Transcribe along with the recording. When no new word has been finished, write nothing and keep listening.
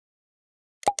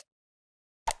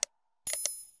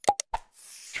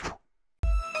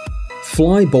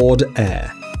Flyboard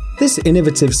Air. This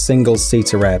innovative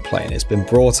single-seater airplane has been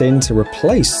brought in to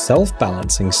replace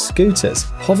self-balancing scooters,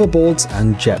 hoverboards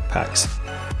and jetpacks.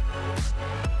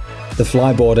 The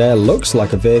Flyboard Air looks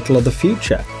like a vehicle of the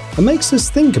future and makes us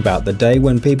think about the day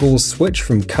when people will switch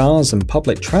from cars and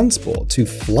public transport to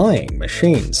flying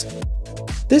machines.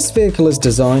 This vehicle is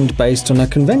designed based on a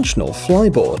conventional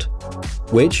flyboard,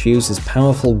 which uses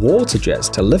powerful water jets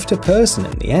to lift a person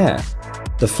in the air.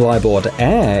 The Flyboard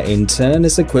Air, in turn,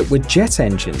 is equipped with jet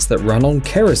engines that run on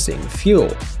kerosene fuel.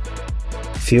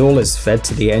 Fuel is fed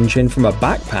to the engine from a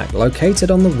backpack located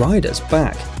on the rider's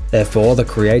back. Therefore, the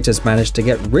creators managed to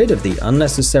get rid of the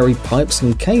unnecessary pipes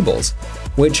and cables,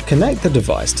 which connect the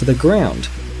device to the ground.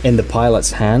 In the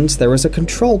pilot's hands, there is a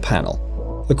control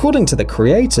panel. According to the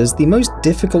creators, the most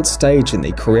difficult stage in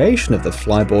the creation of the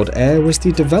Flyboard Air was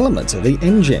the development of the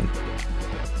engine.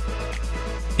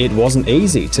 It wasn't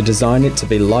easy to design it to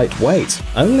be lightweight,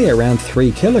 only around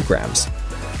 3 kilograms,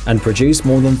 and produce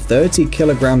more than 30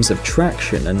 kilograms of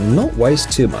traction and not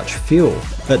waste too much fuel.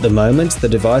 At the moment, the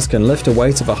device can lift a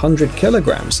weight of 100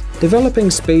 kilograms, developing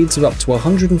speeds of up to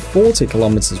 140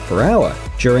 kilometers per hour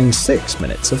during 6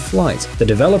 minutes of flight. The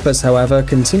developers, however,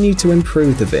 continue to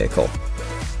improve the vehicle,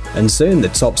 and soon the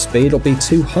top speed will be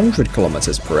 200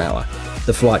 kilometers per hour.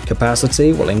 The flight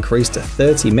capacity will increase to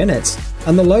 30 minutes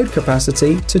and the load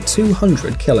capacity to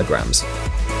 200 kilograms.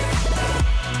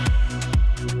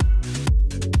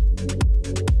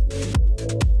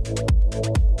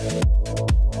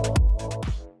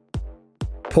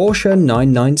 Porsche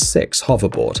 996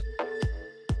 Hoverboard.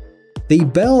 The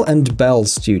Bell & Bell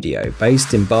studio,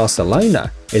 based in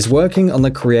Barcelona, is working on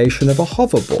the creation of a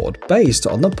hoverboard based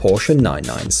on the Porsche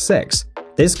 996.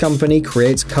 This company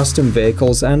creates custom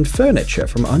vehicles and furniture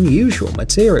from unusual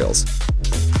materials.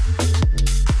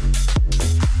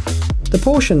 The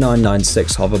Porsche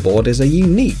 996 Hoverboard is a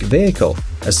unique vehicle,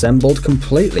 assembled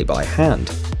completely by hand.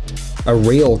 A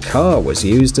real car was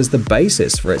used as the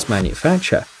basis for its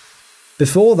manufacture.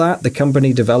 Before that, the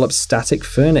company developed static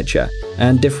furniture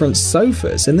and different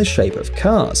sofas in the shape of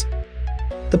cars.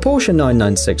 The Porsche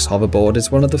 996 Hoverboard is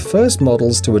one of the first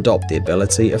models to adopt the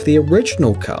ability of the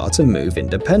original car to move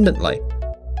independently.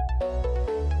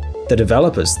 The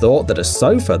developers thought that a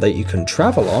sofa that you can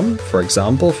travel on, for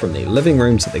example from the living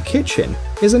room to the kitchen,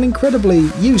 is an incredibly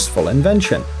useful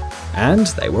invention. And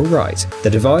they were right. The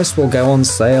device will go on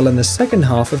sale in the second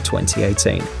half of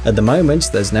 2018. At the moment,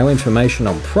 there's no information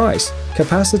on price,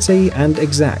 capacity, and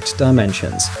exact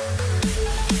dimensions.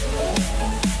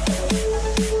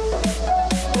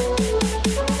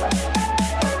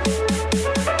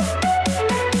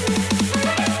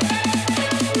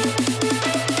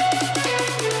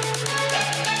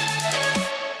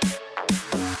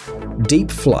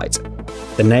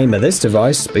 DeepFlight. The name of this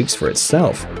device speaks for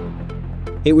itself.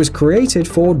 It was created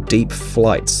for deep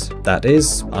flights, that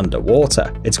is,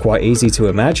 underwater. It's quite easy to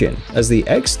imagine, as the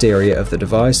exterior of the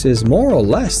device is more or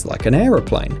less like an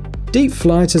aeroplane.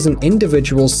 DeepFlight is an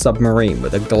individual submarine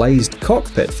with a glazed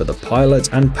cockpit for the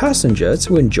pilot and passenger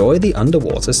to enjoy the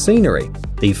underwater scenery.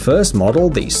 The first model,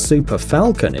 the Super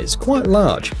Falcon, is quite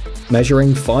large,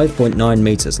 measuring 5.9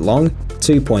 meters long,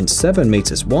 2.7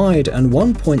 meters wide and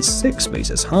 1.6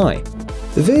 meters high.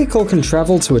 The vehicle can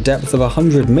travel to a depth of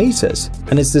 100 meters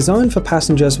and is designed for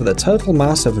passengers with a total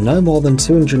mass of no more than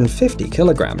 250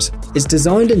 kilograms. It's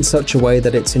designed in such a way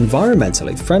that it's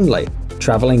environmentally friendly,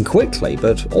 traveling quickly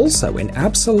but also in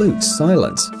absolute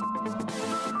silence.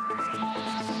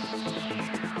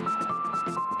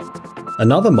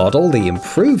 Another model, the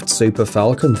improved Super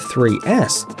Falcon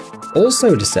 3S,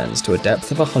 also descends to a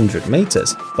depth of 100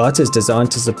 meters, but is designed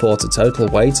to support a total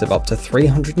weight of up to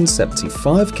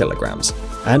 375 kilograms.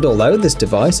 And although this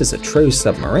device is a true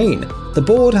submarine, the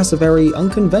board has a very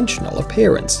unconventional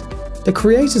appearance. The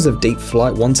creators of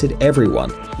DeepFlight wanted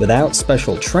everyone, without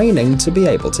special training, to be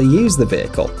able to use the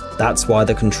vehicle. That's why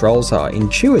the controls are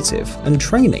intuitive and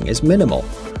training is minimal.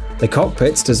 The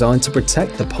cockpit's designed to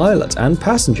protect the pilot and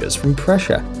passengers from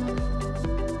pressure.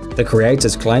 The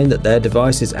creators claim that their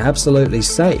device is absolutely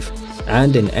safe,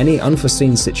 and in any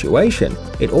unforeseen situation,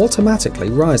 it automatically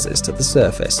rises to the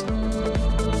surface.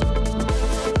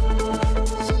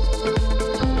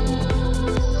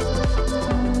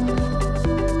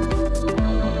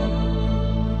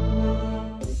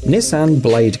 Nissan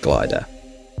BladeGlider.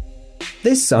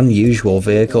 This unusual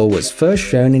vehicle was first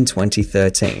shown in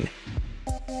 2013.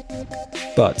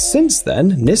 But since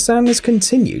then, Nissan has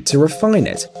continued to refine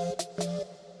it.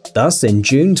 Thus, in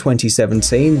June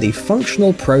 2017, the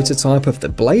functional prototype of the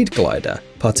BladeGlider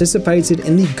participated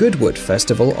in the Goodwood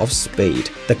Festival of Speed.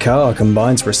 The car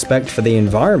combines respect for the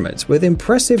environment with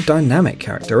impressive dynamic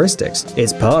characteristics.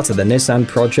 It's part of the Nissan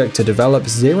project to develop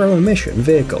zero-emission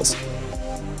vehicles.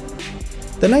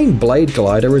 The name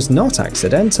BladeGlider is not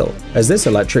accidental, as this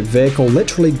electric vehicle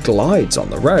literally glides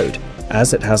on the road,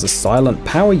 as it has a silent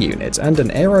power unit and an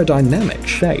aerodynamic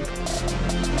shape.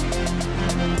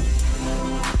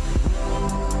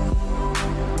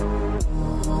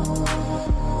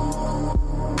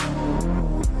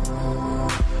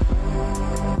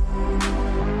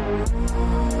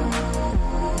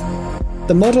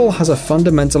 The model has a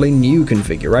fundamentally new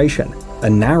configuration, a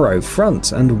narrow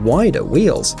front and wider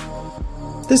wheels.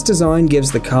 This design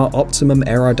gives the car optimum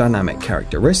aerodynamic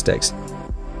characteristics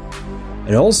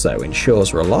and also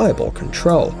ensures reliable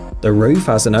control. The roof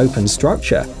has an open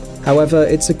structure, however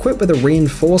it's equipped with a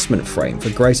reinforcement frame for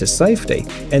greater safety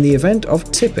in the event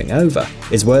of tipping over.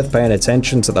 It's worth paying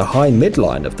attention to the high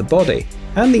midline of the body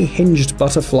and the hinged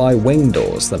butterfly wing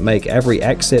doors that make every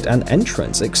exit and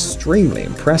entrance extremely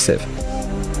impressive.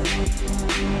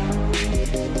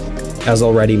 As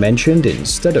already mentioned,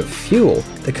 instead of fuel,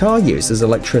 the car uses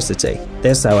electricity.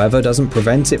 This, however, doesn't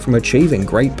prevent it from achieving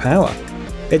great power.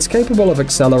 It's capable of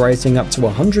accelerating up to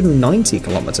 190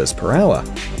 km per hour.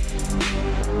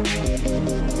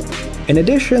 In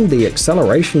addition, the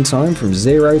acceleration time from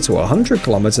 0 to 100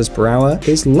 km per hour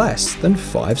is less than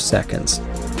 5 seconds.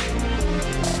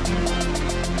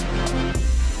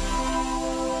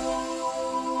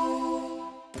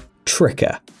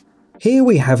 Trikke. Here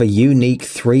we have a unique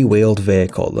three-wheeled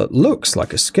vehicle that looks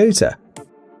like a scooter,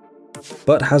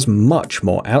 but has much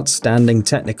more outstanding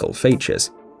technical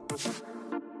features.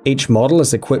 Each model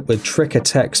is equipped with Trikke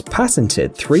Tech's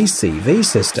patented 3CV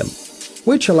system,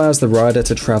 which allows the rider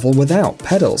to travel without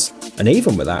pedals, and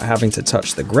even without having to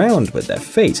touch the ground with their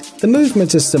feet. The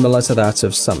movement is similar to that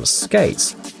of some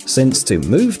skates, since to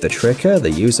move the Trikke,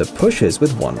 the user pushes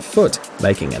with one foot,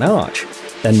 making an arch,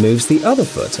 then moves the other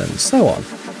foot, and so on.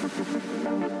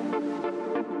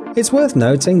 It's worth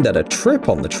noting that a trip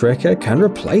on the Trikke can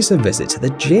replace a visit to the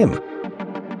gym.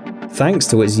 Thanks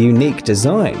to its unique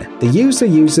design, the user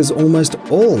uses almost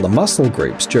all the muscle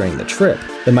groups during the trip.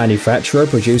 The manufacturer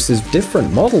produces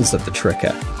different models of the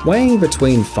Trikke, weighing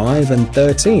between 5 and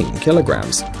 13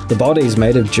 kilograms. The body is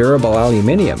made of durable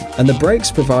aluminium, and the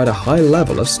brakes provide a high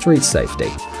level of street safety.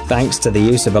 Thanks to the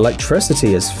use of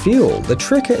electricity as fuel, the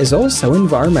Trikke is also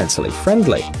environmentally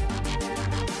friendly.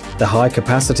 The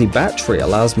high-capacity battery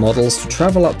allows models to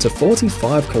travel up to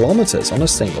 45 kilometers on a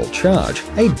single charge.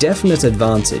 A definite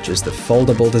advantage is the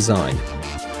foldable design.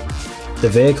 The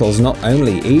vehicle is not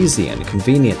only easy and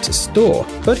convenient to store,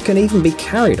 but can even be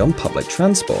carried on public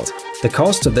transport. The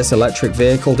cost of this electric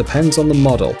vehicle depends on the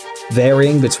model,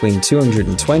 varying between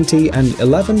 $220 and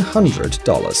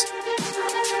 $1,100.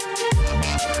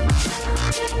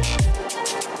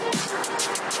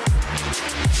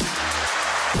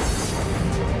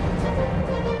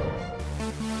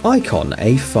 Icon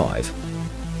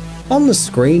A5. On the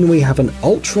screen we have an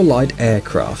ultralight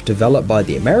aircraft developed by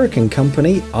the American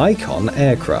company Icon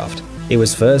Aircraft. It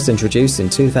was first introduced in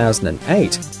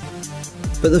 2008,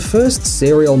 but the first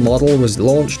serial model was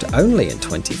launched only in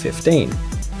 2015.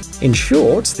 In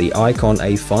short, the Icon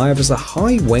A5 is a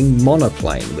high-wing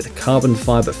monoplane with carbon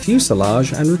fiber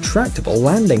fuselage and retractable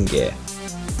landing gear.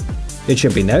 It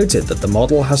should be noted that the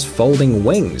model has folding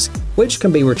wings, which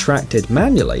can be retracted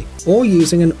manually or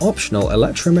using an optional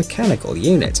electromechanical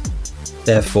unit.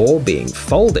 Therefore, being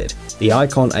folded, the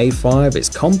Icon A5 is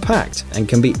compact and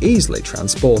can be easily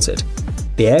transported.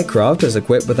 The aircraft is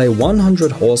equipped with a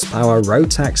 100 horsepower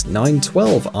Rotax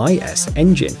 912 IS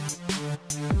engine.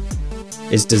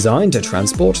 It's designed to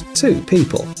transport 2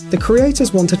 people. The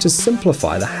creators wanted to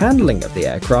simplify the handling of the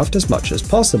aircraft as much as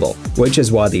possible, which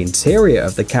is why the interior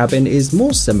of the cabin is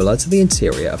more similar to the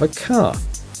interior of a car.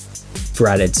 For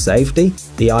added safety,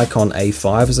 the Icon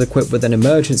A5 is equipped with an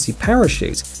emergency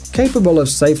parachute, capable of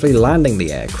safely landing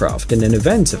the aircraft in an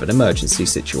event of an emergency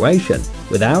situation,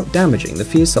 without damaging the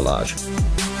fuselage.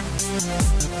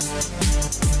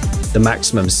 The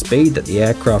maximum speed that the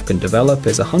aircraft can develop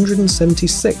is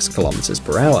 176 km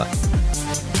per hour.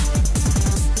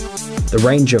 The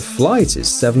range of flight is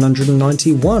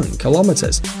 791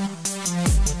 km.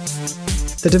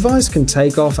 The device can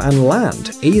take off and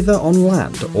land either on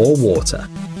land or water.